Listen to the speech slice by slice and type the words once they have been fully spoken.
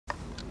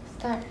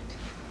Start.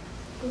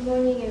 Good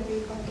morning,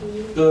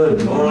 everybody.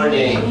 Good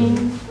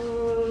morning.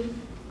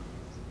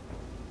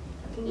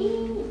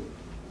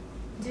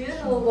 Do you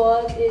know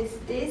what is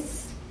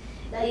this?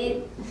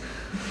 It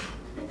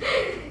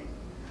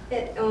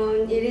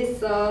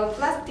is a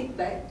plastic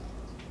bag.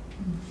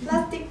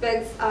 Plastic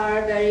bags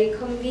are very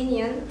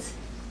convenient,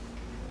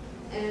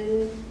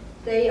 and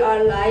they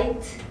are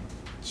light,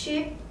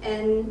 cheap,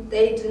 and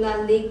they do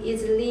not leak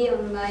easily,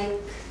 unlike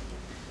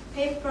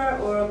paper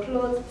or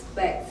cloth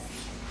bags.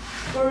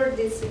 For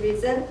this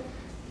reason,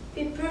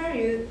 people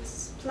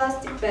use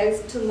plastic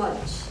bags too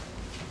much.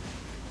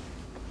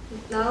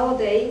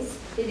 Nowadays,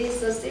 it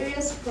is a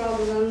serious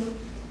problem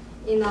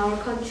in our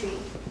country.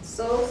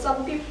 So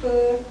some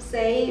people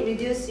say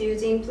reduce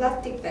using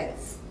plastic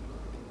bags.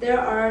 There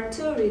are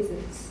two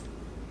reasons.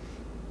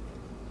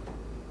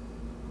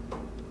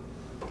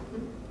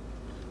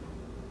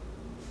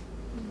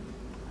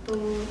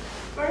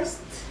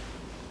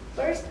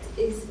 First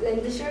is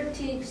land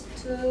shortage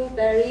to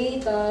bury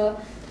the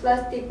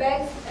plastic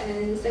bags,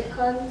 and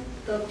second,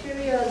 the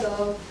period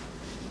of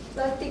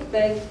plastic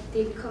bag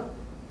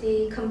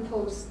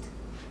decomposed.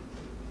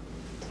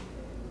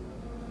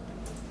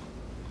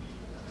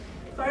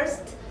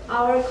 First,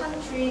 our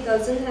country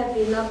doesn't have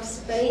enough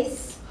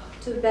space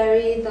to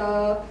bury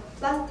the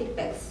plastic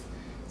bags.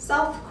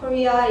 South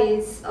Korea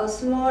is a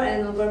small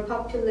and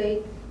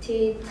overpopulated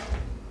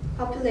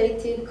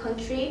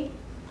country.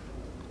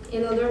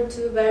 In order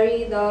to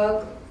bury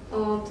the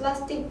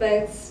plastic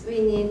bags, we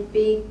need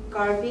big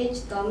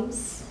garbage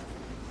dumps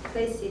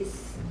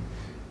places.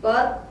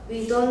 But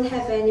we don't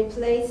have any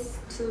place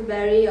to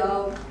bury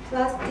a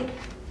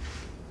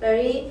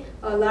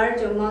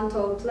large amount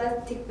of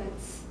plastic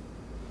bags.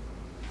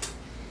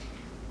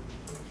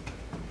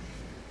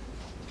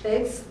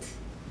 Next,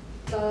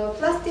 the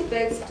plastic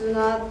bags do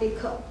not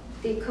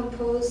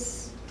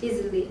decompose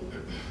easily.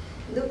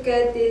 Look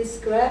at this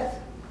graph.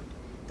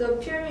 The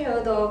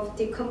period of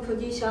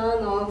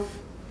decomposition of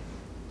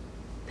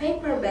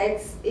paper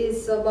bags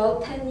is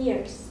about 10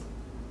 years.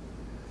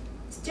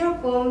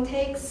 Styrofoam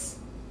takes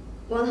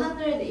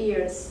 100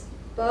 years,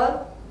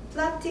 but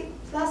plastic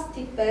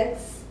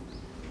bags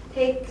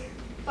take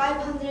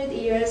 500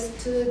 years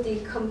to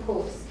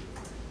decompose.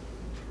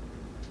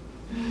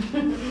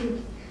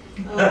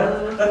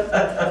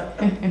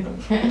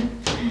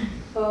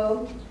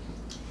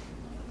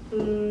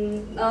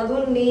 Not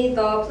only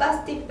the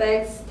plastic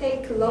bags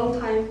take a long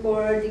time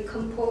for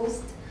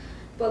decomposed,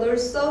 but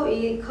also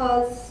it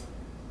causes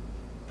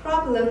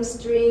problems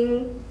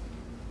during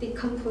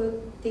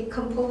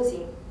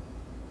decomposing.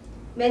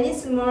 Many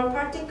small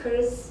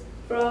particles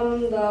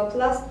from the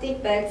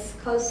plastic bags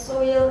cause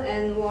soil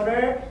and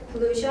water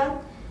pollution,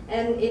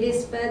 and it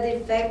is bad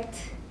effect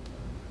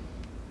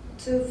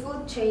to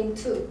food chain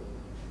too.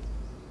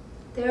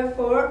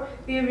 Therefore,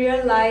 we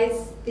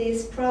realize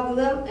this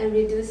problem and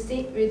reduce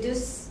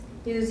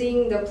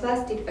using the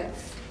plastic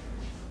bags.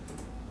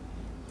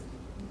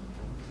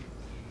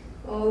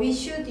 We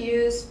should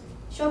use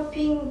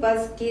shopping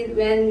basket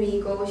when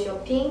we go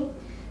shopping.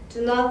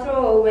 Do not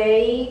throw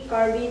away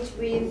garbage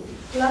with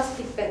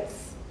plastic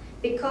bags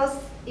because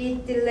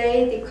it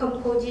delays the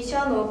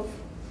decomposition of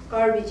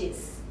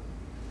garbages.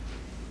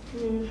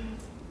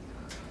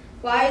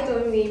 Why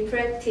don't we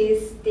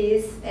practice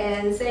this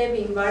and save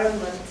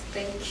environment?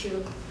 Thank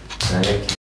you. Thank you.